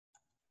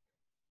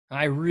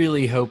I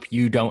really hope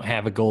you don't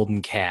have a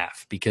golden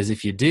calf, because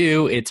if you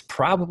do, it's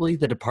probably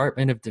the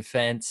Department of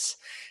Defense,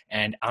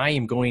 and I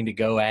am going to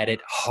go at it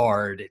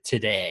hard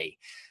today.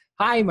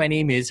 Hi, my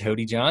name is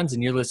Hodey Johns,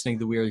 and you're listening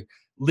to the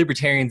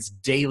Libertarians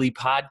Daily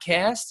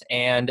Podcast,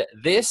 and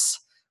this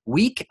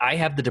week I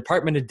have the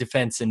Department of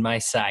Defense in my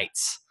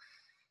sights.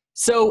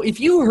 So if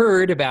you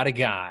heard about a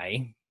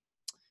guy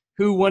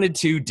who wanted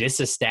to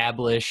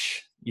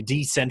disestablish,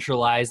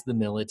 decentralize the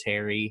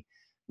military,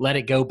 let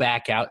it go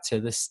back out to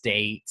the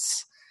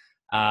states,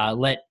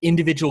 let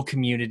individual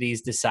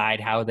communities decide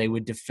how they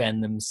would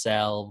defend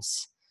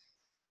themselves,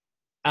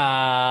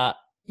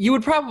 you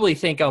would probably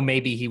think, oh,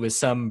 maybe he was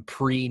some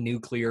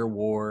pre-nuclear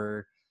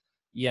war,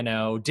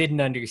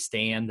 didn't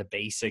understand the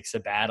basics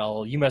of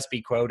battle. You must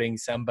be quoting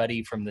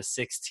somebody from the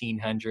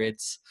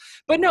 1600s.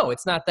 But no,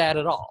 it's not that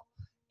at all.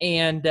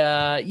 And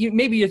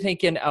maybe you're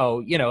thinking,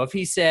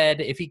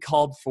 if he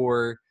called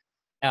for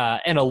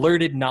an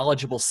alerted,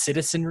 knowledgeable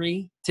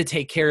citizenry to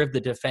take care of the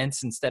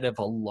defense instead of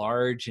a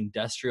large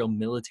industrial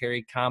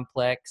military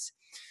complex,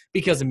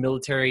 because a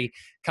military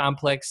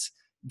complex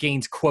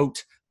gains,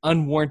 quote,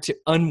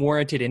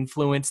 unwarranted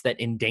influence that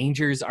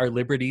endangers our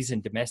liberties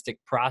and domestic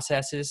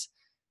processes,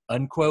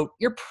 unquote,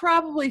 you're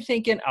probably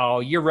thinking, oh,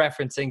 you're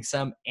referencing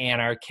some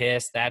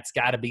anarchist. That's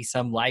got to be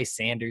some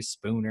Lysander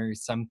Spooner,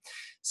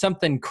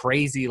 something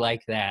crazy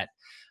like that.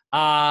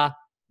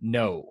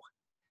 No,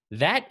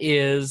 that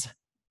is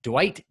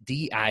Dwight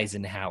D.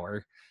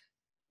 Eisenhower,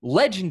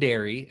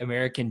 legendary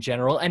American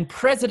general and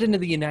president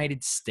of the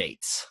United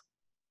States.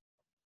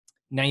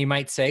 Now you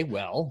might say,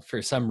 well,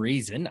 for some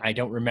reason, I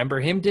don't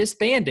remember him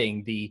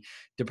disbanding the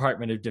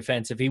Department of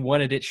Defense if he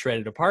wanted it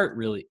shredded apart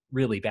really,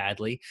 really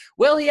badly.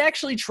 Well, he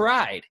actually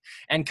tried,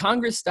 and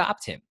Congress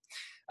stopped him.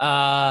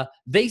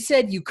 They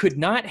said you could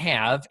not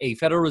have a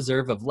Federal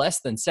Reserve of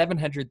less than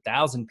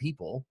 700,000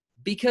 people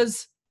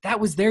because that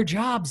was their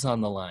jobs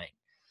on the line.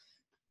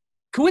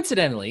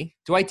 Coincidentally,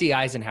 Dwight D.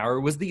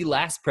 Eisenhower was the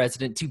last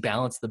president to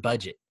balance the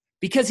budget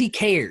because he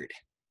cared.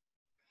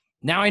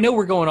 Now, I know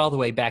we're going all the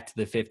way back to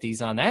the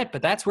 50s on that,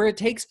 but that's where it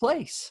takes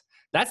place.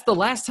 That's the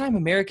last time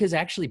America's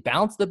actually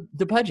balanced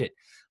the budget.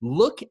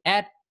 Look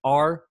at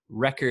our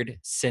record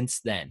since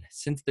then,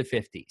 since the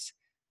 50s.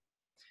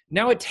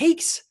 Now, it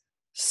takes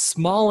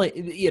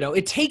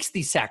it takes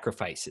these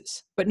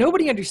sacrifices, but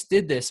nobody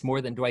understood this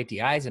more than Dwight D.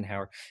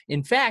 Eisenhower.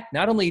 In fact,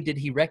 not only did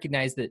he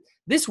recognize that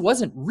this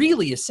wasn't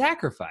really a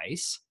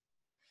sacrifice,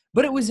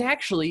 but it was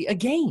actually a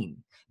gain,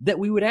 that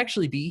we would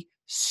actually be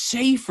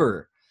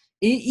safer.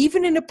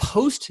 Even in a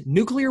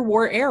post-nuclear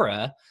war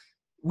era,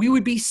 we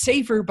would be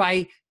safer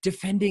by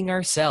defending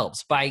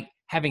ourselves, by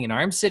having an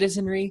armed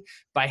citizenry,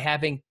 by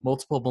having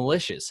multiple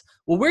militias.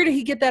 Well, where did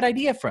he get that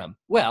idea from?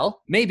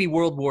 Well, maybe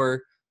World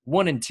War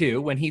I and II,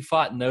 when he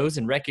fought in those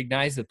and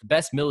recognized that the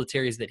best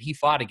militaries that he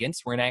fought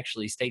against weren't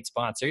actually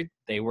state-sponsored.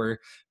 They were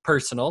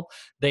personal,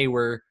 they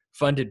were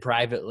funded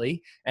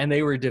privately, and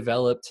they were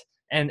developed,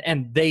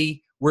 and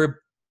they were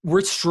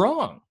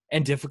strong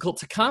and difficult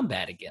to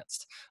combat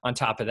against. On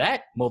top of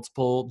that,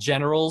 multiple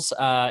generals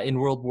in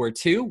World War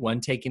II,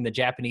 one taking the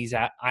Japanese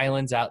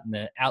islands out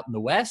in the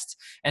west,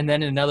 and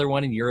then another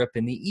one in Europe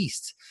in the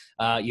east.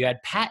 You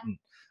had Patton,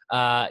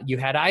 you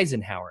had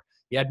Eisenhower,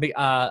 you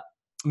had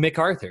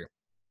MacArthur.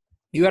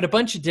 You had a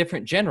bunch of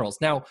different generals.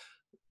 Now,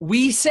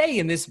 we say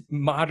in this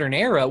modern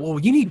era, well,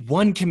 you need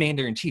one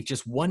commander-in-chief,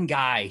 just one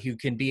guy who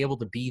can be able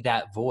to be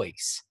that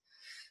voice.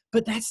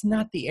 But that's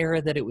not the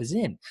era that it was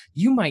in.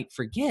 You might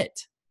forget,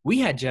 we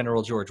had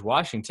General George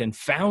Washington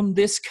found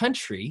this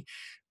country,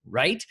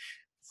 right?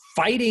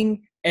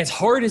 Fighting as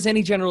hard as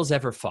any general's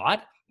ever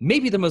fought,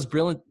 maybe the most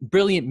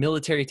brilliant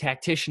military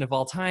tactician of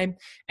all time.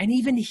 And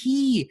even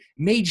he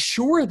made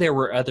sure there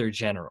were other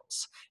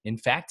generals. In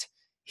fact,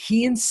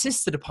 he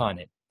insisted upon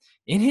it.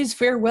 In his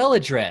farewell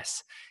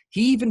address,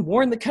 he even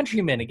warned the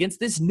countrymen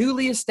against this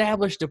newly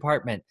established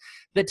department,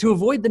 that to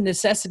avoid the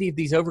necessity of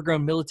these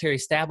overgrown military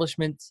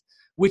establishments,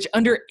 which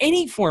under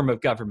any form of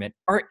government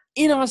are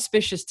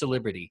inauspicious to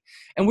liberty,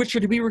 and which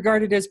are to be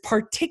regarded as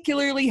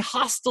particularly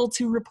hostile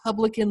to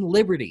Republican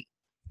liberty.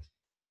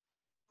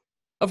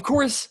 Of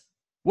course,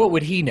 what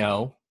would he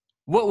know?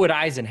 What would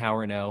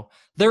Eisenhower know?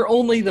 They're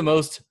only the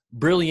most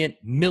brilliant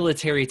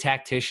military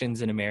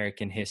tacticians in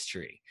American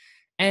history.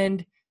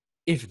 And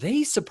if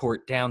they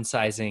support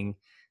downsizing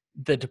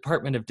the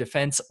Department of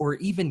Defense or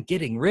even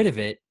getting rid of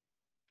it,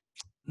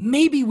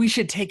 maybe we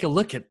should take a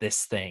look at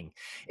this thing.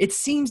 It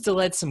seems to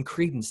lend some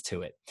credence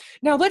to it.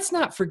 Now, let's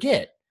not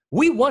forget,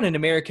 we won an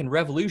American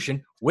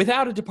Revolution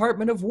without a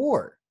Department of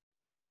War.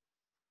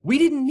 We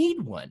didn't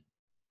need one.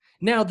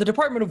 Now, the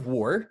Department of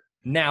War,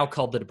 now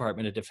called the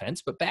Department of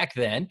Defense, but back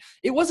then,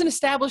 it wasn't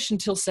established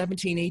until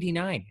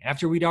 1789,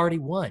 after we'd already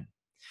won.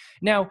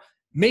 Now,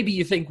 maybe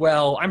you think,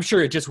 well, I'm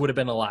sure it just would have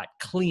been a lot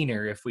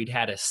cleaner if we'd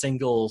had a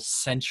single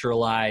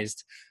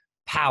centralized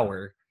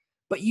power,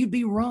 but you'd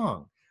be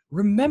wrong.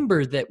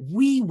 Remember that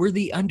we were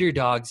the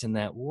underdogs in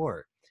that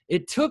war.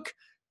 It took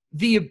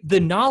the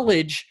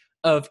knowledge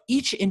of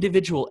each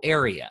individual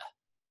area.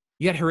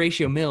 You had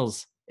Horatio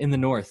Mills in the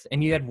north,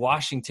 and you had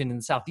Washington in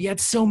the south. You had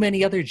so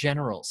many other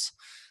generals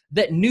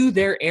that knew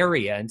their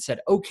area and said,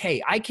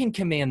 okay, I can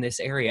command this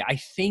area. I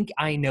think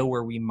I know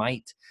where we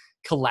might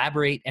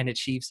collaborate and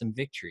achieve some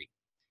victory.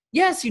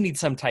 Yes, you need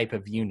some type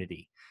of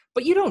unity,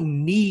 but you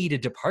don't need a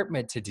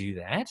department to do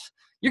that.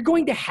 You're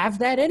going to have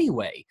that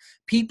anyway.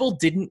 People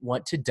didn't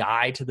want to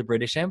die to the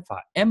British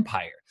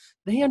Empire.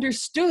 They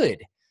understood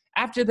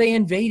after they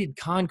invaded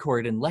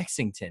Concord and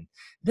Lexington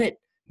that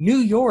New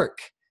York,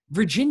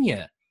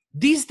 Virginia,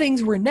 these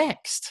things were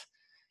next.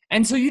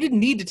 And so you didn't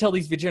need to tell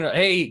these generals,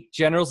 hey,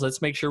 generals,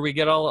 let's make sure we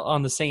get all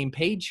on the same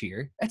page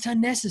here. That's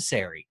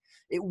unnecessary.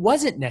 It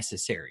wasn't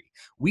necessary.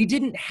 We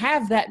didn't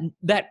have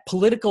that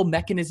political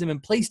mechanism in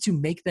place to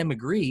make them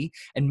agree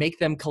and make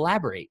them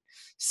collaborate.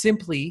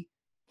 Simply,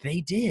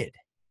 they did.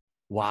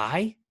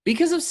 Why?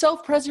 Because of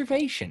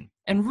self-preservation.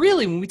 And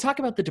really, when we talk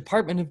about the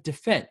Department of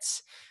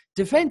Defense,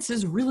 defense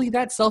is really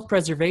that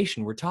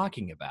self-preservation we're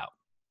talking about.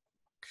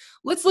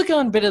 Let's look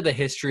on a bit of the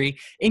history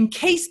in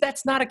case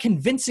that's not a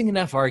convincing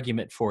enough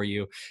argument for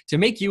you to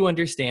make you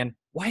understand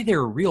why there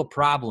are real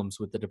problems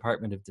with the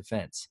Department of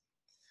Defense.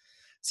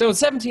 So in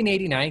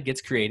 1789, it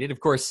gets created, of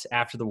course,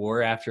 after the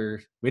war,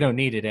 after we don't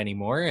need it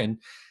anymore, and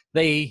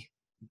they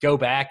go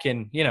back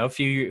and, a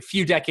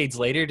few decades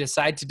later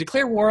decide to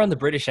declare war on the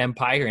British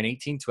Empire in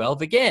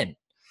 1812 again.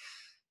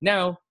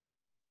 Now,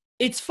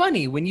 it's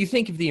funny, when you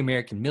think of the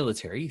American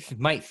military, you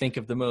might think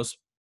of the most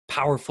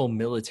powerful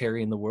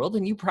military in the world,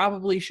 and you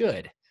probably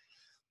should.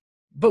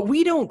 But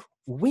we don't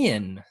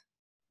win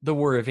the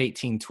War of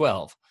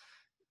 1812.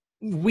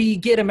 We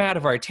get them out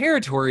of our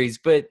territories,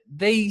 but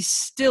they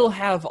still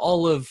have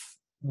all of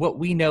what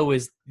we know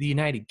as the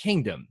United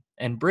Kingdom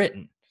and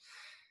Britain.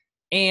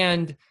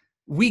 And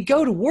we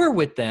go to war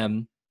with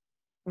them,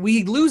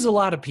 we lose a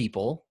lot of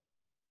people,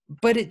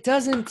 but it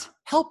doesn't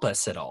help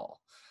us at all.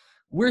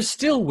 We're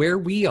still where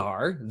we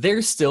are,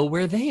 they're still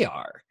where they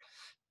are.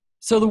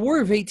 So the War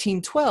of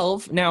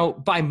 1812, now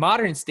by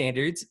modern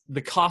standards,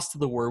 the cost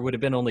of the war would have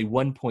been only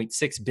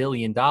 $1.6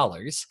 billion.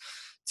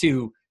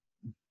 To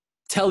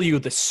tell you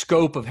the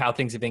scope of how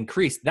things have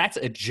increased, that's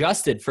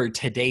adjusted for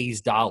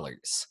today's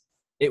dollars.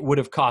 It would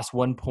have cost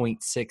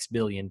 $1.6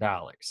 billion.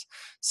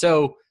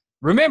 So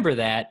remember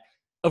that.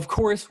 Of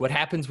course, what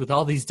happens with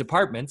all these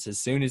departments as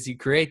soon as you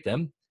create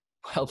them,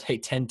 well, they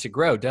tend to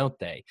grow, don't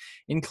they?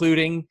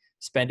 Including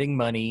spending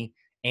money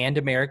and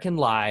American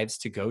lives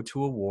to go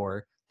to a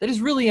war that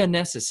is really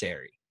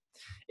unnecessary.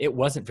 It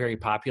wasn't very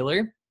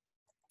popular.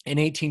 In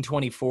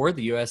 1824,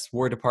 the U.S.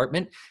 War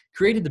Department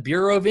created the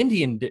Bureau of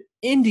Indian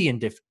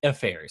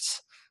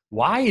Affairs.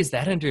 Why is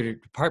that under the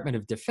Department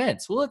of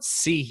Defense? Well, let's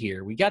see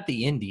here. We got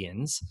the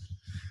Indians.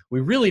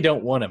 We really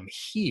don't want them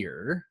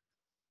here.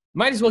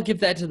 Might as well give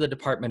that to the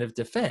Department of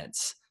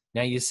Defense.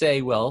 Now you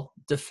say, well,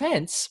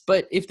 defense,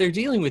 but if they're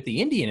dealing with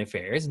the Indian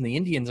affairs and the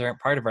Indians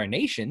aren't part of our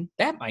nation,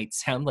 that might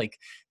sound like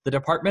the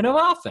Department of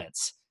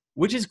Offense,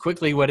 which is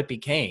quickly what it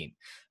became.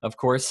 Of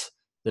course,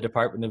 the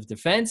Department of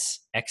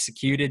Defense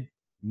executed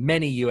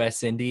many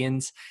U.S.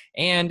 Indians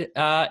and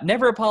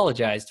never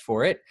apologized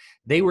for it.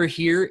 They were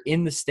here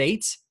in the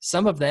States,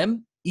 some of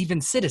them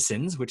even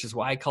citizens, which is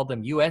why I called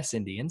them U.S.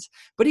 Indians,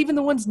 but even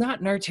the ones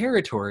not in our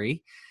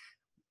territory,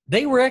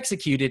 they were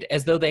executed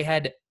as though they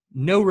had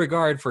no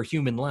regard for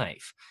human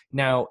life.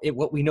 Now,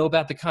 what we know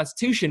about the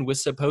Constitution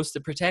was supposed to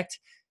protect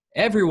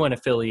everyone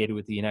affiliated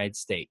with the United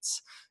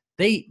States.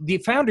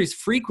 The founders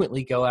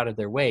frequently go out of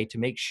their way to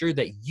make sure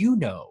that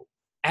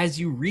as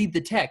you read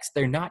the text,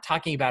 they're not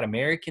talking about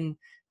American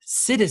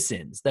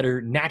citizens that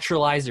are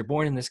naturalized or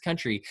born in this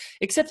country,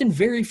 except in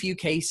very few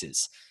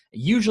cases.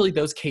 Usually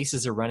those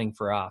cases are running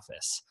for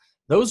office.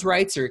 Those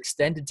rights are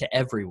extended to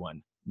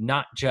everyone,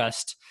 not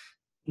just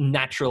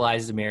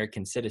naturalized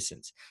American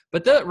citizens.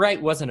 But that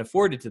right wasn't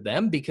afforded to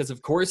them because,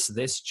 of course,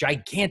 this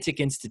gigantic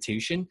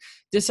institution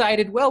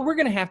decided, well, we're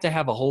going to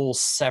have a whole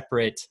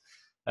separate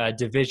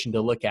division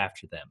to look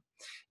after them.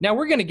 Now,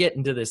 we're going to get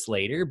into this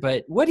later,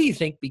 but what do you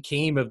think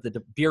became of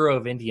the Bureau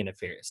of Indian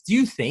Affairs? Do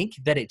you think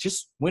that it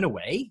just went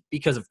away?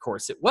 Because, of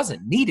course, it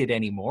wasn't needed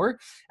anymore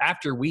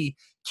after we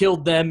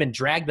killed them and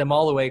dragged them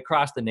all the way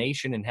across the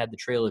nation and had the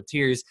Trail of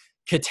Tears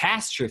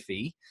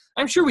catastrophe.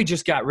 I'm sure we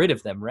just got rid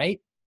of them, right?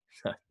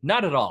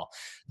 Not at all.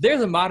 They're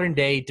the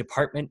modern-day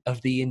Department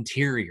of the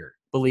Interior,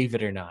 believe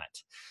it or not.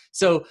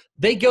 So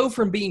they go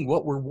from being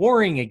what we're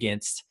warring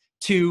against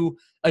to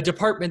a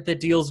department that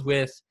deals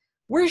with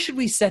where should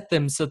we set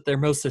them so that they're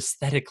most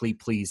aesthetically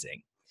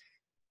pleasing.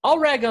 I'll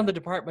rag on the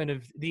Department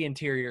of the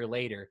Interior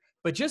later,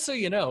 but just so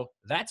you know,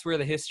 that's where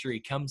the history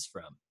comes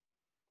from.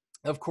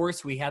 Of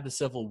course, we had the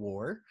Civil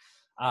War,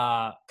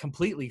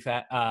 completely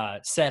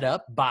set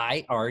up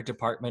by our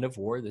Department of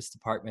War, this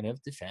Department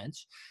of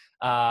Defense,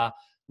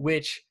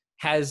 which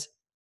has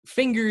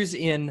fingers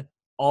in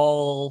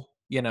all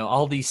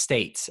these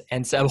states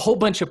and so a whole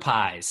bunch of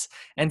pies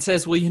and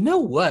says, well, you know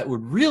what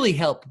would really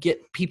help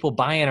get people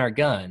buying our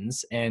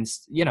guns and,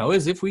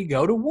 is if we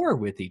go to war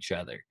with each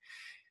other.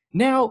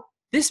 Now,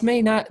 this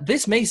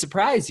may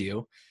surprise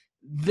you.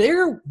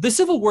 The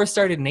Civil War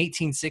started in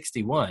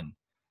 1861.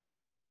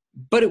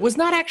 But it was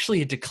not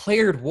actually a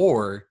declared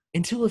war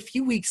until a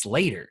few weeks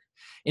later.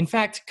 In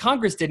fact,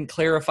 Congress didn't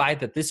clarify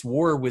that this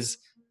war was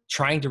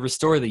trying to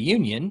restore the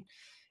Union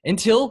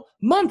until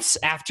months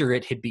after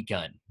it had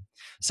begun.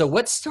 So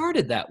what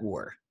started that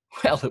war?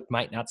 Well, it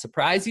might not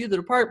surprise you. The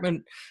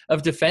Department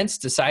of Defense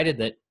decided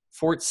that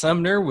Fort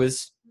Sumner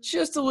was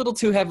just a little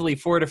too heavily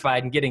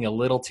fortified and getting a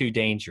little too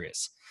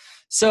dangerous.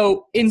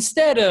 So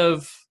instead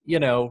of,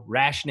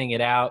 rationing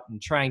it out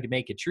and trying to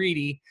make a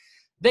treaty,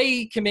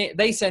 they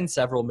send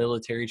several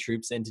military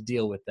troops in to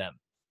deal with them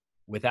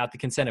without the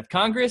consent of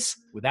Congress,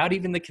 without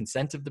even the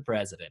consent of the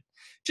president.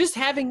 Just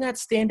having that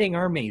standing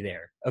army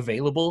there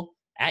available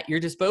at your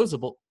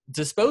disposal,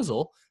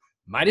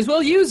 might as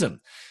well use them.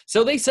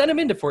 So they sent them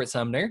into Fort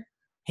Sumner.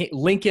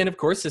 Lincoln, of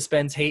course,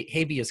 suspends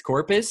habeas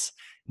corpus.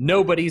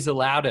 Nobody's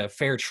allowed a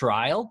fair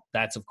trial.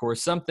 That's, of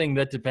course, something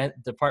that the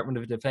Department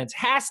of Defense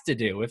has to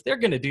do. If they're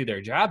going to do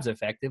their jobs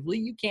effectively,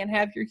 you can't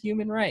have your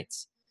human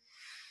rights.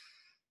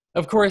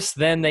 Of course,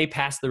 then they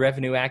passed the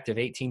Revenue Act of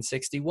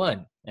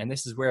 1861, and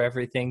this is where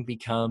everything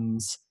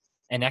becomes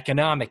an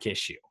economic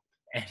issue.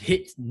 And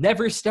it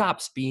never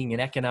stops being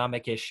an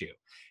economic issue.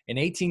 In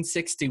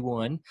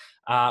 1861,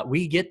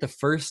 we get the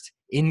first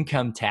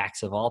income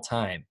tax of all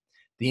time.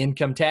 The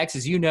income tax,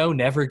 as you know,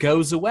 never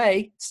goes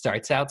away. It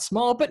starts out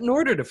small, but in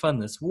order to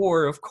fund this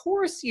war, of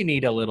course, you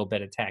need a little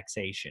bit of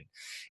taxation.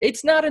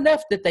 It's not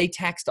enough that they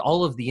taxed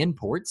all of the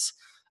imports.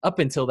 Up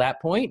until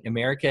that point,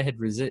 America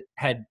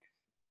had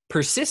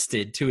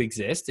persisted to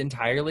exist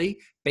entirely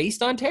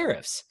based on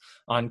tariffs,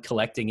 on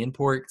collecting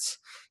imports,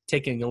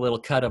 taking a little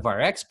cut of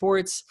our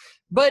exports,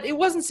 but it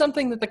wasn't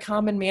something that the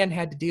common man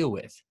had to deal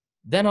with.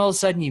 Then all of a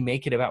sudden you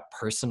make it about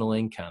personal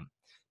income.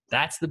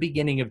 That's the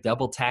beginning of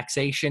double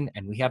taxation,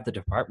 and we have the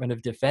Department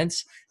of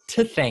Defense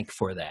to thank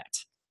for that.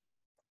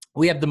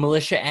 We have the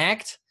Militia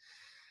Act.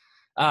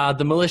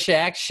 The Militia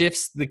Act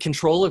shifts the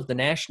control of the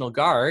National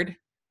Guard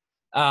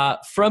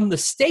from the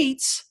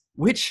states,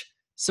 which,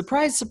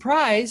 surprise,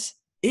 surprise,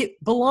 it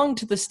belonged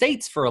to the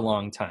states for a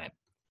long time.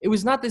 It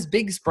was not this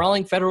big,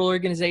 sprawling federal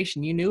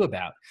organization you knew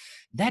about.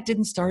 That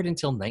didn't start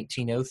until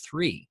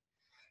 1903,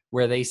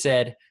 where they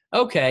said,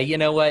 okay, you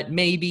know what,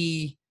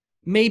 maybe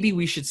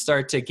we should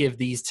start to give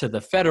these to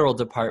the federal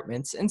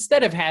departments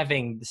instead of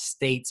having the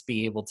states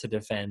be able to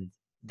defend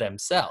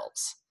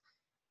themselves.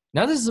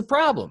 Now, this is a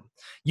problem.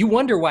 You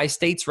wonder why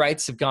states'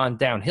 rights have gone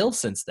downhill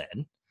since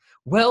then.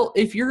 Well,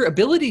 if your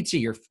ability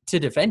to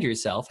defend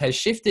yourself has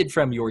shifted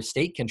from your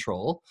state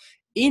control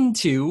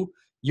into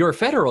your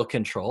federal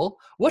control,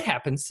 what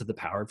happens to the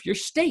power of your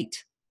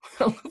state?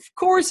 Well, of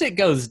course it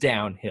goes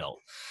downhill.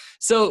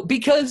 So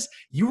because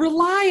you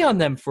rely on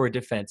them for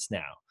defense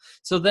now.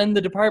 So then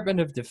the Department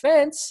of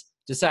Defense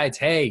decides,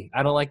 hey,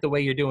 I don't like the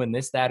way you're doing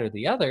this, that, or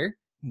the other.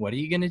 What are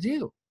you going to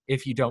do?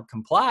 If you don't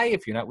comply,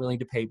 if you're not willing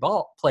to play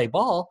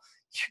ball,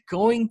 you're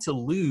going to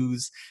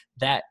lose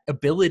that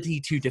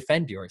ability to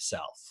defend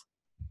yourself.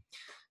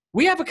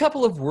 We have a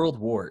couple of world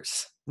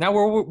wars. Now,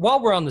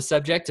 while we're on the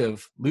subject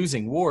of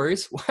losing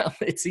wars, well,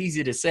 it's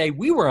easy to say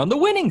we were on the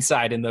winning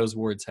side in those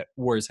wars,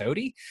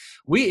 Hodey.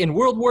 In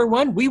World War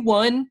I, we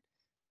won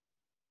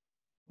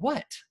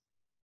what?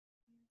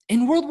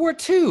 In World War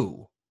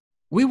II,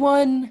 we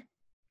won,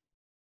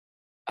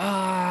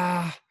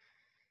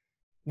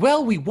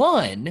 we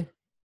won.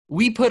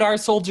 We put our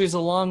soldiers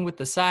along with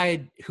the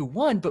side who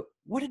won, but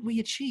what did we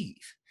achieve?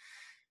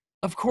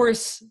 Of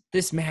course,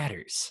 this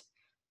matters.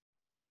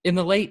 In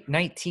the late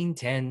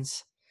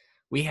 1910s,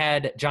 we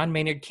had John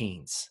Maynard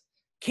Keynes,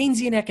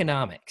 Keynesian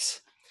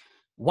economics.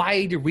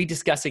 Why are we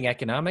discussing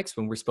economics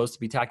when we're supposed to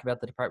be talking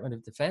about the Department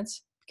of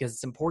Defense? Because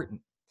it's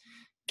important.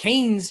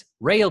 Keynes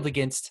railed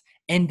against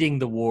ending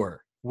the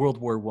war, World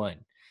War I.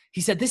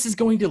 He said this is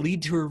going to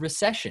lead to a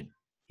recession.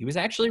 He was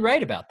actually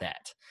right about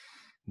that.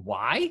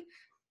 Why?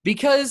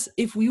 Because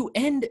if you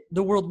end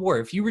the World War,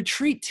 if you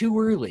retreat too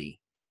early,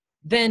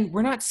 then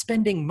we're not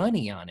spending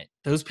money on it.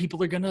 Those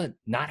people are going to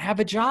not have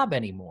a job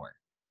anymore.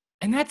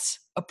 And that's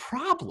a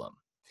problem.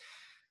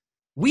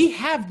 We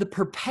have the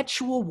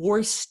perpetual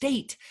war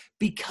state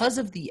because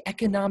of the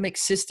economic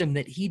system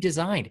that he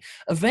designed.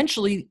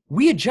 Eventually,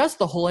 we adjust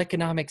the whole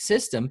economic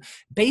system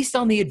based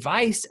on the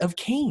advice of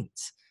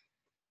Keynes.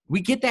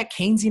 We get that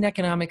Keynesian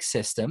economic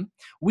system.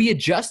 We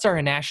adjust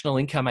our national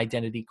income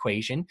identity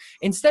equation.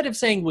 Instead of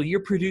saying, well,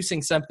 you're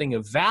producing something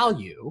of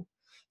value,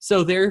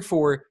 so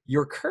therefore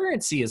your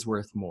currency is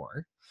worth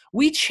more,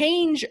 we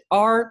change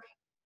our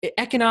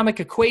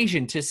economic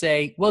equation to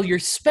say, well, you're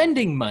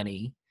spending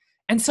money,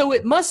 and so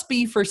it must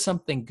be for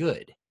something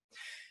good.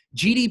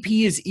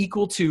 GDP is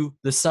equal to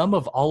the sum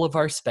of all of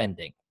our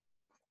spending.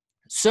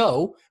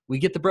 So we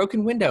get the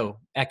broken window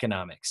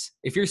economics.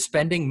 If you're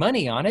spending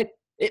money on it,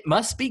 it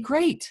must be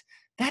great.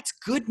 That's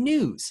good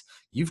news.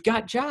 You've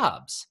got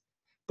jobs.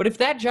 But if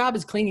that job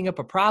is cleaning up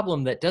a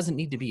problem that doesn't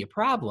need to be a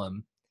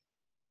problem,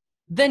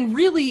 then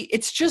really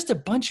it's just a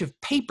bunch of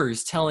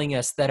papers telling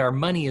us that our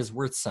money is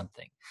worth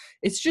something.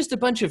 It's just a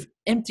bunch of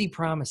empty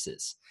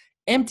promises,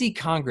 empty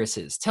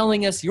congresses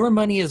telling us your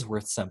money is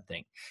worth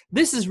something.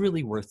 This is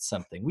really worth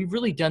something. We've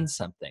really done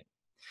something.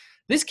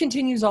 This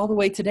continues all the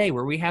way today,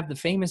 where we have the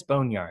famous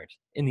boneyard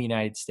in the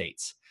United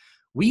States.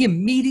 We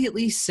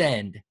immediately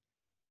send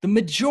the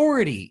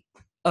majority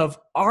of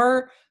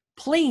our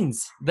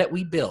planes that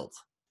we build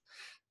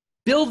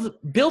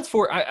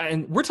for,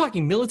 and we're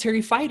talking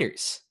military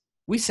fighters.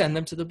 We send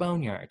them to the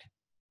boneyard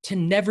to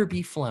never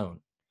be flown.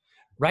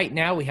 Right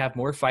now, we have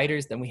more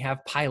fighters than we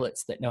have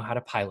pilots that know how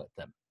to pilot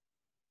them.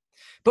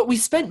 But we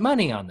spent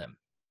money on them,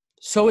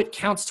 so it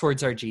counts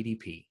towards our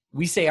GDP.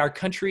 We say our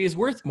country is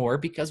worth more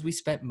because we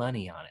spent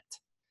money on it.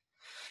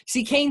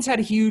 See, Keynes had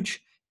a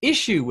huge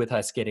issue with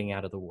us getting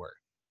out of the war.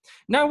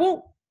 Now, I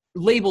won't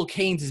label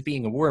Keynes as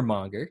being a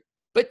warmonger,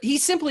 but he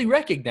simply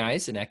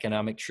recognized an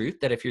economic truth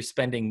that if you're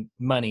spending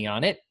money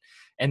on it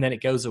and then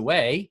it goes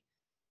away,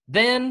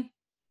 then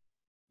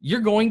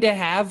you're going to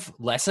have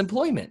less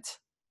employment.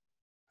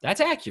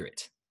 That's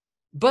accurate.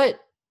 But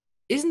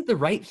isn't the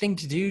right thing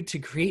to do to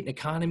create an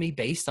economy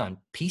based on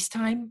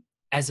peacetime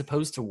as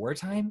opposed to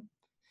wartime?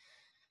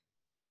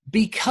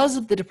 Because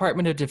of the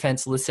Department of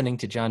Defense listening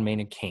to John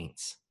Maynard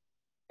Keynes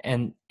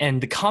and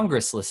the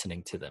Congress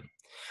listening to them,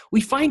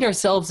 we find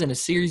ourselves in a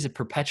series of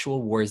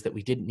perpetual wars that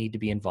we didn't need to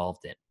be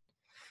involved in.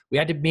 We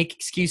had to make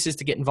excuses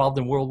to get involved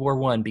in World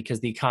War I because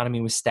the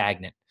economy was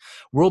stagnant.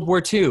 World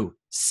War II,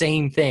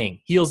 same thing.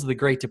 Heels of the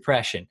Great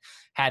Depression.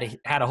 Had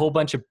a whole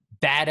bunch of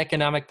bad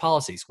economic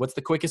policies. What's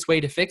the quickest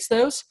way to fix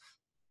those?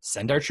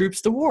 Send our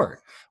troops to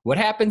war. What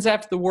happens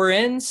after the war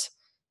ends?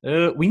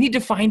 We need to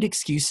find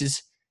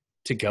excuses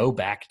to go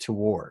back to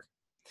war.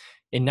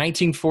 In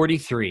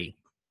 1942,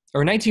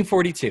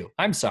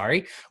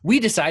 we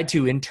decide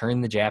to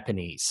intern the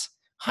Japanese.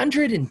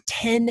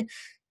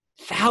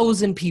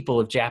 110,000 people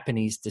of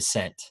Japanese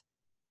descent.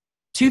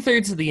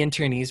 2/3 of the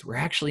internees were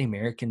actually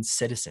American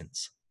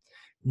citizens.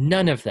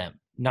 None of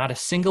them, not a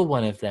single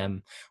one of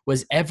them,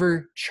 was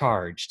ever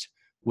charged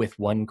with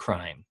one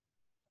crime.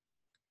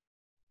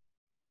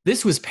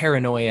 This was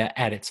paranoia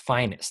at its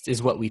finest,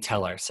 is what we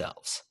tell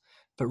ourselves.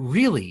 But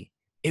really,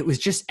 it was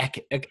just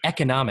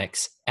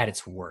economics at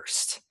its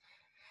worst.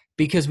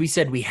 Because we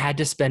said we had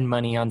to spend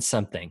money on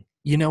something.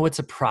 You know what's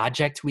a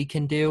project we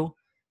can do?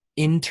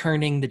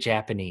 Interning the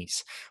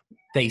Japanese.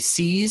 They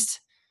seized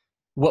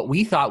what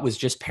we thought was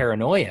just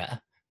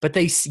paranoia, but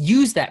they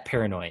used that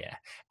paranoia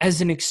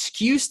as an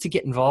excuse to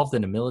get involved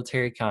in a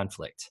military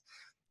conflict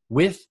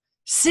with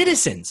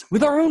citizens,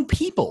 with our own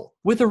people,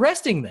 with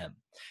arresting them.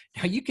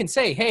 Now you can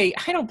say, hey,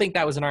 I don't think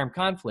that was an armed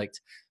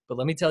conflict, but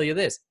let me tell you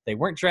this, they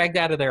weren't dragged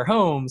out of their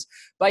homes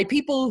by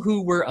people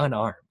who were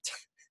unarmed.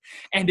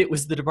 And it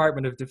was the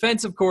Department of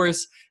Defense, of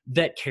course,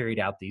 that carried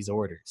out these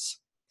orders.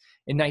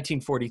 In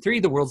 1943,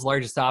 the world's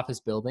largest office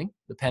building,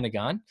 the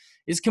Pentagon,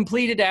 is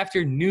completed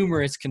after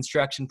numerous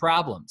construction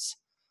problems.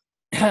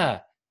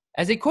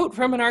 As a quote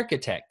from an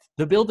architect,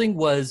 the building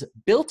was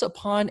built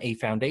upon a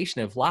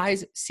foundation of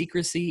lies,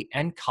 secrecy,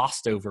 and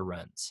cost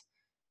overruns.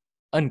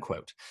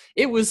 Unquote.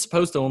 It was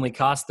supposed to only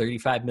cost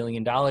 $35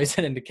 million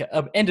and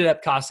ended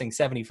up costing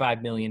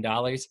 $75 million.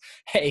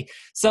 Hey,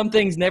 some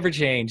things never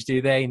change,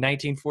 do they?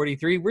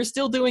 1943, we're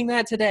still doing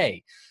that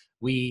today.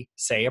 We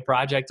say a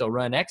project will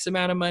run X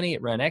amount of money,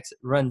 it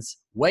runs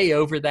way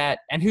over that,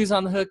 and who's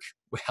on the hook?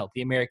 Well,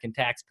 the American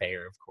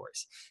taxpayer, of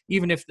course.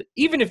 Even if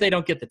they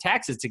don't get the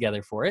taxes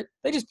together for it,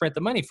 they just print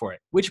the money for it,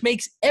 which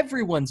makes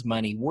everyone's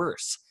money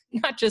worse.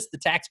 Not just the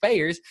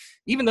taxpayers,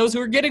 even those who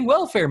are getting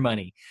welfare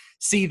money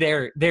see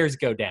theirs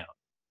go down.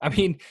 I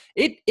mean,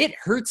 it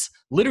hurts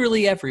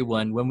literally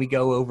everyone when we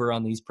go over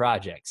on these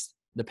projects.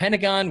 The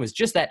Pentagon was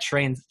just that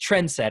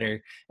trendsetter,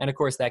 and of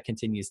course that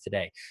continues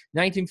today.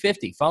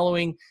 1950,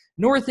 following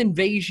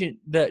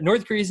the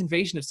North Korea's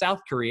invasion of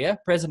South Korea,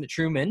 President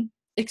Truman,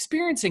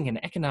 experiencing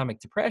an economic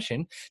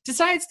depression,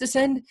 decides to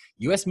send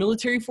U.S.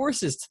 military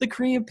forces to the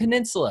Korean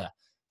Peninsula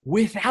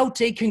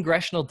without a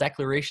congressional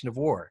declaration of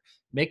war.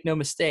 Make no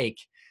mistake,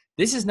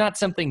 this is not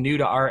something new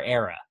to our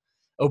era.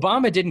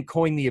 Obama didn't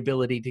coin the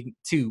ability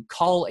to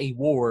call a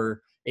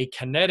war a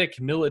kinetic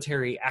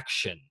military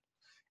action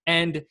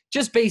and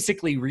just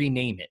basically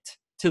rename it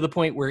to the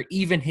point where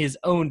even his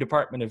own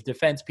Department of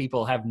Defense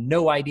people have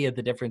no idea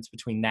the difference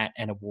between that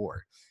and a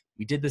war.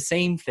 We did the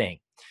same thing.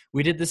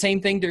 We did the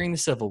same thing during the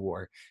Civil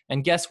War.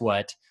 And guess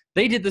what?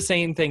 They did the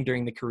same thing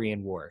during the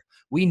Korean War.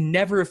 We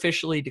never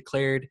officially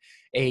declared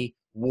a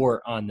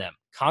war on them.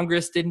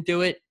 Congress didn't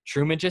do it.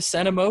 Truman just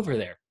sent them over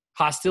there.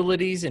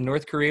 Hostilities in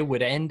North Korea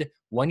would end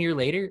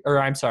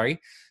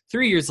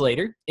 3 years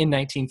later, in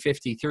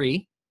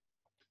 1953,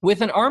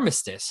 with an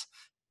armistice.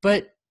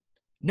 But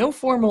no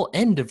formal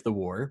end of the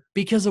war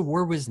because a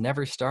war was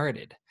never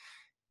started.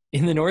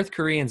 In the North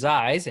Koreans'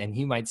 eyes, and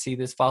you might see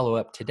this follow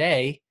up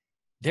today,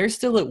 they're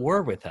still at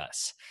war with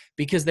us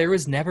because there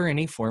was never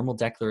any formal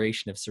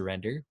declaration of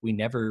surrender. We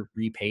never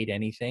repaid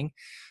anything.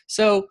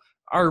 So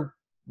are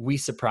we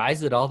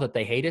surprised at all that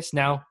they hate us?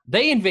 Now,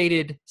 they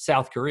invaded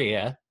South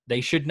Korea.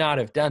 They should not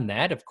have done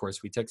that. Of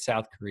course, we took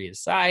South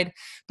Korea's side,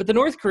 but the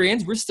North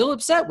Koreans were still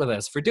upset with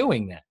us for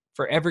doing that,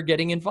 for ever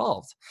getting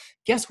involved.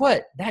 Guess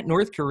what? That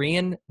North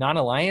Korean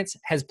non-alliance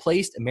has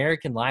placed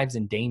American lives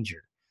in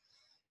danger.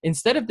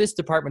 Instead of this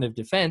Department of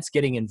Defense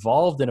getting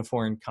involved in a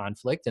foreign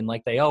conflict, and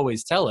like they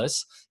always tell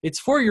us, it's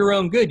for your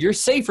own good, you're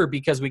safer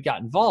because we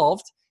got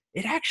involved,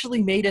 it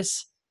actually made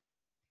us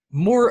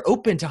more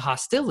open to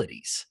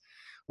hostilities.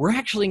 We're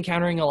actually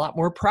encountering a lot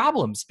more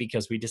problems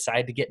because we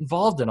decided to get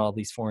involved in all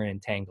these foreign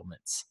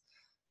entanglements.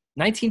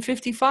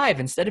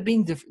 1955, instead of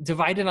being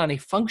divided on a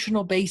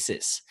functional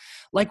basis,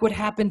 like what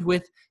happened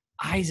with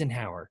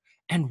Eisenhower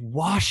and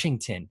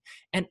Washington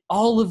and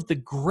all of the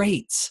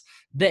greats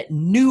that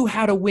knew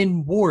how to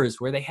win wars,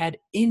 where they had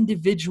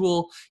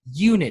individual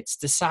units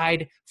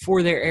decide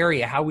for their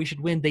area how we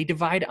should win. They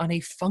divide on a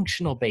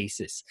functional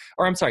basis.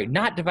 Or I'm sorry,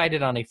 not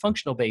divided on a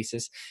functional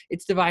basis.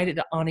 It's divided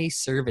on a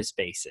service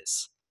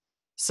basis.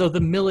 So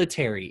the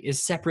military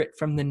is separate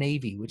from the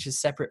Navy, which is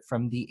separate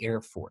from the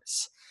Air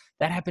Force.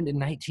 That happened in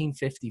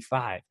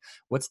 1955.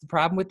 What's the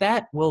problem with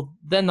that? Well,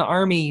 then the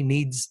Army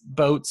needs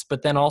boats,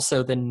 but then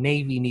also the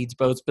Navy needs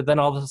boats, but then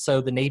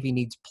also the Navy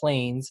needs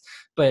planes,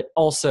 but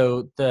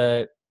also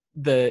the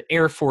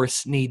Air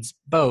Force needs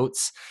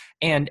boats,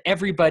 and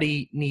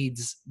everybody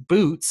needs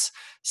boots.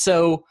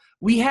 So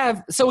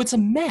it's a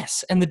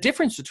mess, and the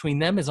difference between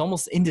them is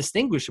almost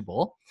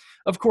indistinguishable.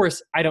 Of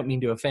course, I don't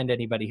mean to offend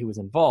anybody who was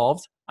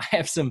involved. I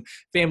have some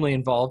family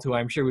involved who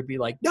I'm sure would be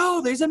like,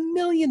 no, there's a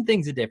million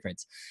things of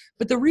difference.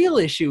 But the real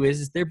issue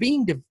is they're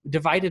being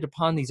divided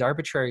upon these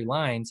arbitrary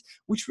lines,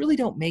 which really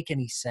don't make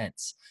any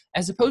sense,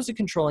 as opposed to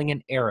controlling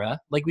an era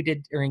like we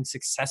did during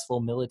successful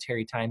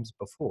military times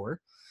before,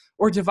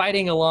 or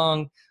dividing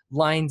along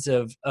lines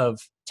of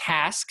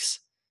tasks.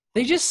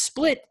 They just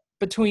split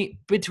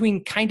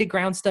between kind of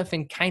ground stuff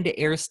and kind of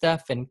air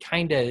stuff and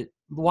kind of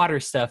water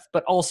stuff,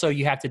 but also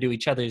you have to do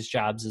each other's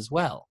jobs as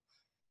well.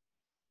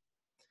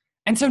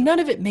 And so none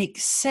of it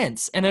makes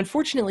sense. And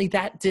unfortunately,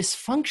 that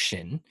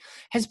dysfunction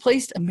has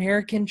placed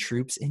American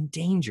troops in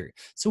danger.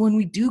 So when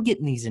we do get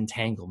in these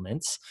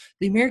entanglements,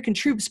 the American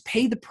troops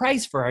pay the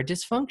price for our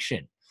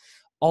dysfunction.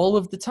 All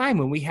of the time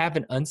when we have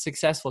an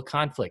unsuccessful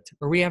conflict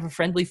or we have a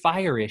friendly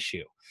fire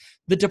issue,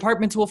 the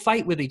departments will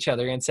fight with each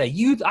other and say,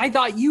 I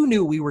thought you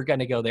knew we were going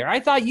to go there. I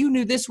thought you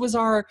knew this was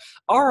our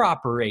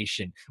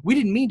operation. We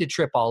didn't mean to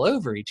trip all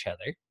over each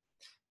other.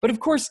 But of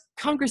course,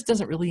 Congress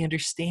doesn't really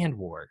understand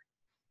war.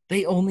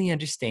 They only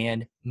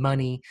understand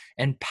money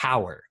and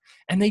power.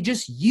 And they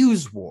just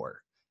use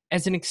war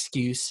as an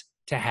excuse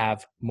to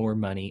have more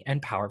money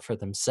and power for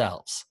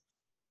themselves.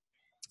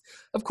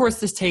 Of course,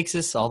 this takes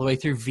us all the way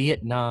through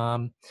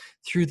Vietnam,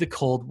 through the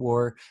Cold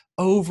War,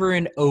 over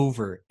and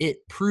over.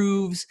 It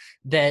proves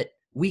that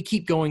we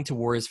keep going to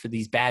wars for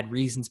these bad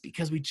reasons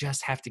because we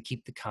just have to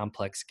keep the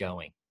complex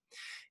going.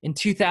 In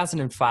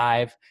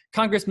 2005,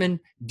 Congressman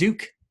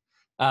Duke,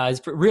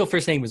 his real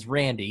first name was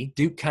Randy,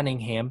 Duke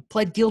Cunningham,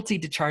 pled guilty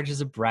to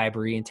charges of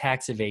bribery and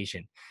tax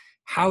evasion.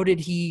 How did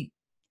he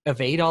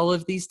evade all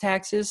of these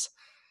taxes?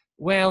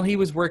 Well, he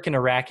was working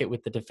a racket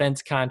with the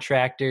defense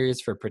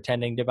contractors for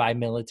pretending to buy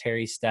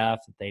military stuff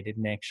that they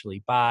didn't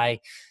actually buy.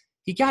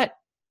 He got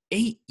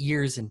 8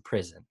 years in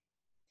prison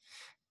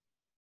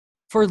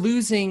for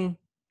losing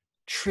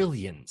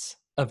trillions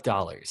of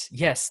dollars.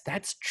 Yes,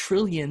 that's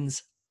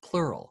trillions,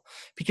 plural.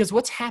 Because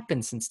what's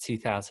happened since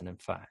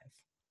 2005?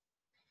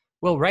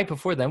 Well, right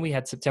before then, we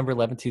had September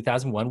 11,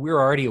 2001. We were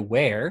already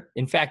aware.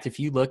 In fact, if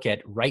you look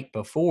at right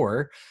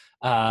before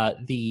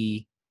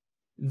the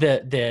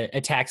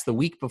attacks, the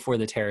week before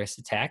the terrorist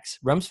attacks,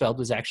 Rumsfeld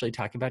was actually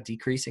talking about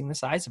decreasing the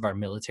size of our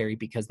military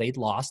because they'd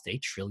lost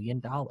 $1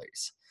 trillion.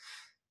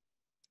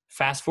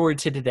 Fast forward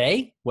to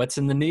today, what's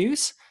in the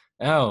news?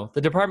 Oh,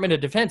 the Department of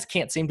Defense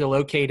can't seem to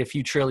locate a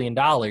few $1 trillion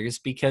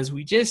because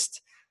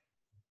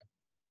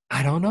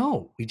I don't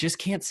know. We just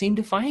can't seem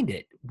to find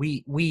it.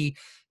 We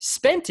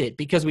spent it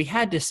because we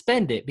had to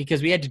spend it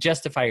because we had to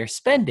justify our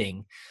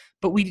spending,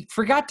 but we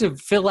forgot to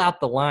fill out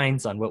the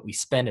lines on what we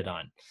spent it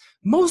on.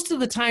 Most of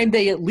the time,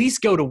 they at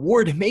least go to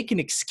war to make an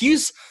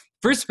excuse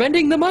for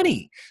spending the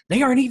money.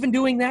 They aren't even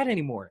doing that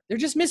anymore. They're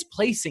just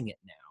misplacing it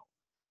now.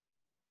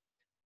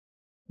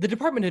 The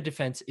Department of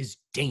Defense is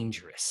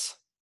dangerous.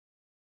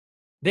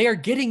 They are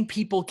getting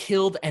people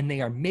killed and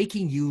they are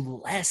making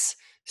you less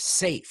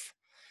safe.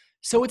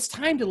 So it's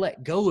time to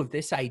let go of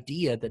this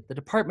idea that the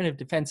Department of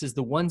Defense is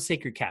the one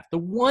sacred calf, the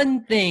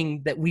one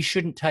thing that we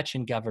shouldn't touch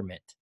in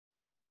government.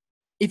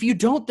 If you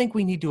don't think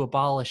we need to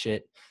abolish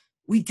it,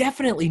 we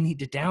definitely need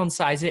to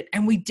downsize it,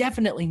 and we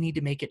definitely need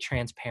to make it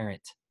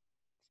transparent.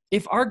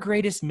 If our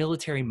greatest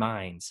military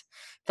minds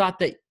thought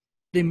that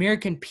the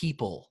American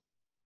people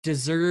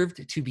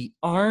deserved to be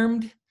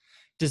armed,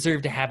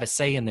 deserved to have a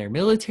say in their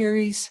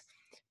militaries,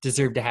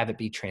 deserved to have it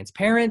be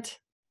transparent,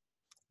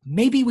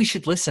 maybe we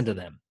should listen to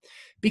them.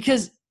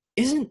 Because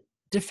isn't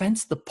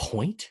defense the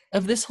point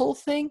of this whole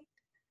thing?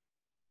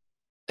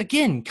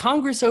 Again,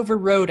 Congress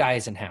overrode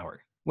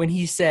Eisenhower when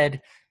he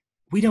said,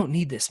 we don't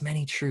need this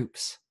many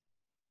troops.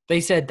 They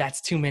said,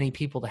 that's too many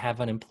people to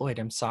have unemployed.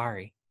 I'm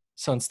sorry.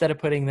 So instead of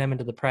putting them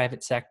into the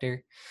private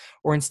sector,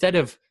 or instead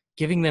of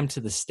giving them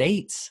to the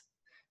states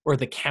or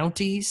the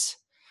counties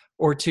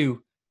or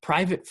to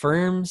private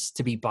firms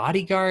to be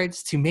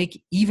bodyguards to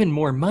make even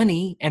more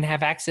money and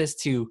have access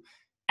to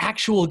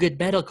actual good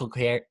medical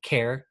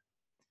care,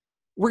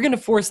 we're going to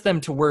force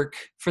them to work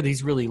for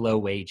these really low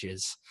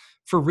wages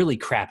for really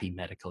crappy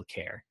medical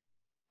care.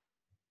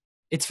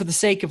 It's for the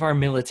sake of our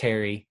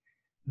military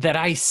that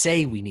I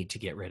say we need to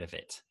get rid of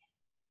it.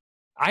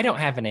 I don't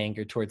have an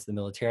anger towards the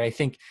military. I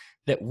think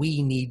that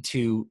we need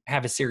to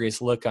have a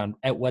serious look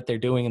at what they're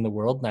doing in the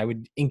world. And I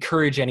would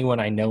encourage anyone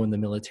I know in the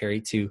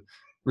military to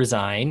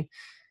resign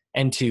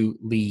and to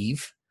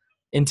leave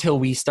until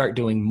we start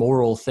doing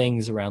moral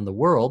things around the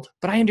world.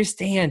 But I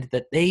understand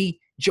that they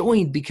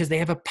joined because they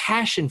have a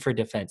passion for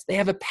defense. They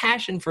have a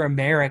passion for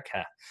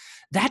America.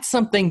 That's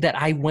something that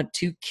I want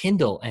to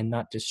kindle and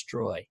not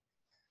destroy.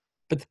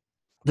 But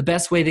the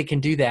best way they can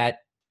do that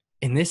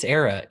in this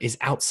era is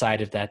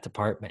outside of that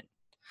department.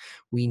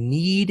 We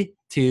need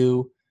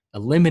to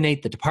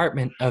eliminate the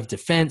Department of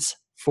Defense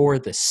for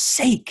the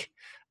sake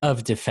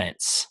of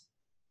defense.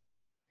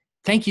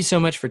 Thank you so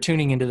much for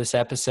tuning into this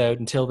episode.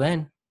 Until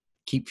then,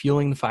 keep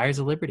fueling the fires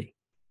of liberty.